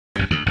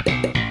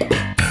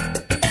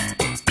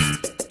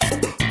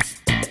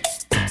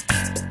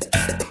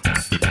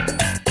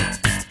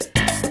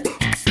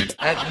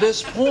At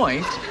this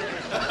point,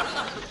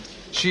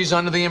 she's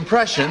under the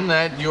impression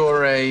that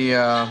you're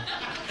a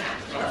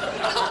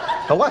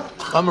what?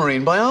 A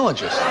marine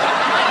biologist.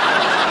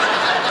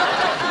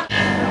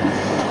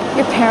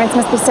 Your parents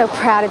must be so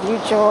proud of you,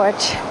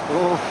 George.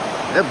 Oh,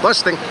 they're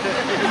busting.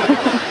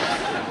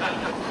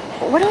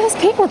 What are those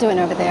people doing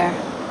over there?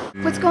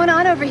 What's going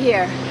on over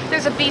here?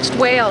 There's a beached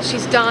whale.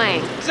 She's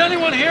dying. Is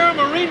anyone here a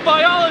marine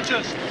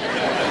biologist?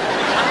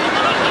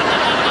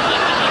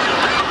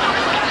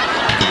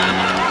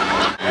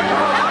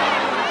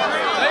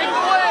 Save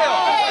the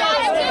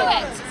whale! Do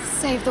it!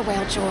 Save the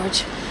whale,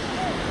 George.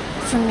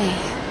 For me.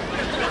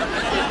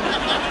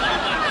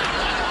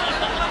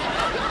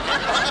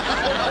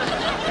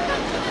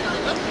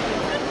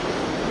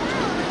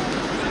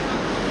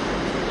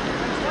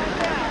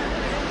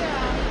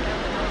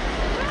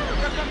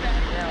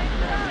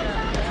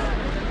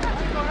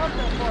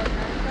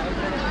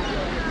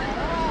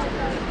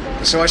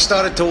 So I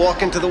started to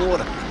walk into the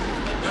water.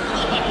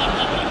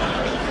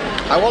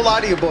 I won't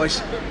lie to you,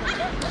 boys.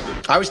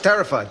 I was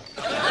terrified.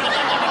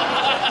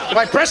 But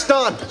I pressed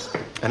on.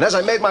 And as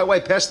I made my way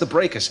past the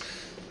breakers,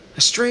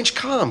 a strange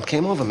calm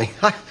came over me.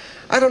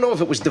 I don't know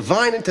if it was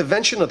divine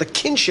intervention or the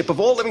kinship of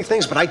all living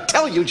things, but I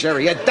tell you,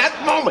 Jerry, at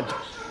that moment,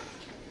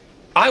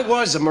 I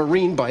was a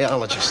marine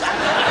biologist.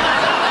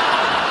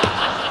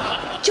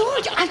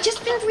 George, I've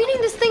just been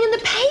reading this thing in the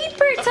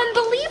paper. It's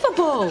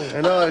unbelievable.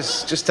 I know, I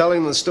was just telling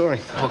them the story.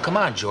 Well, come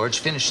on, George,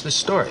 finish the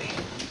story.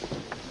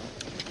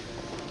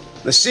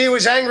 The sea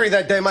was angry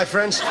that day, my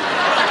friends.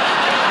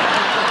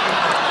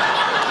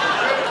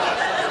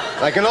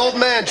 Like an old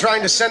man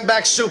trying to send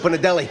back soup in a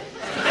deli.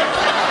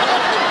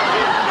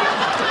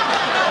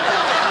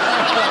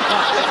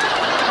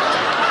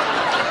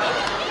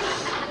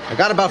 I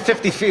got about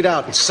 50 feet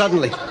out, and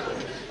suddenly,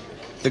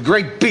 the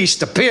great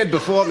beast appeared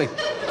before me.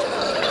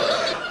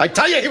 I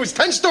tell you, he was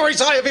 10 stories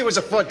high if he was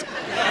a foot.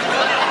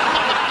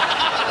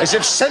 As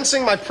if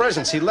sensing my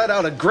presence, he let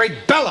out a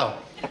great bellow.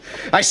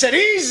 I said,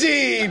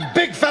 "Easy,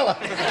 big fella."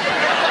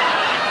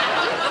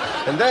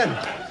 And then,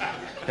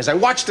 as I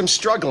watched him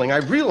struggling, I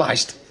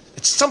realized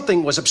that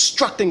something was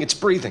obstructing its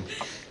breathing.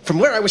 From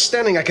where I was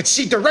standing, I could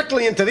see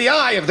directly into the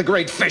eye of the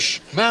great fish.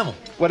 Mammal.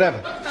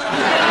 Whatever.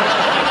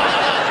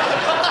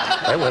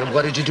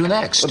 What did you do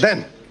next? Well,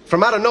 then,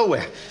 from out of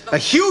nowhere, a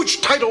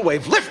huge tidal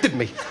wave lifted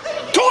me,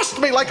 tossed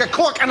me like a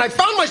cork, and I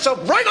found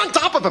myself right on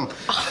top of him,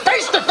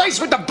 face to face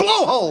with the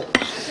blowhole.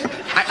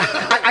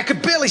 I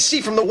could barely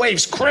see from the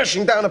waves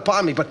crashing down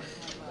upon me, but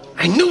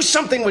I knew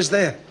something was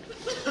there.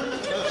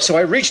 So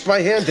I reached my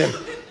hand in,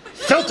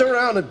 felt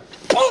around, and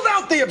pulled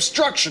out the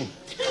obstruction.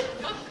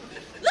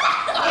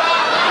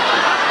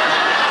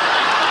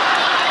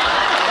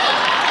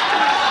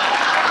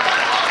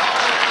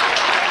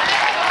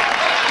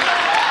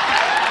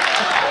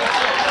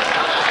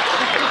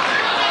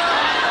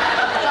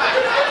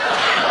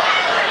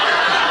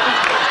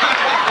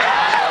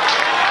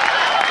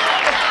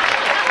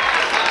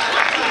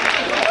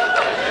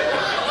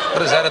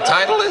 What, is that a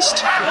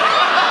Titleist?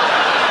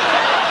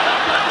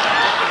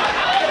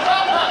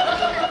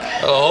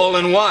 A hole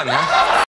in one, huh?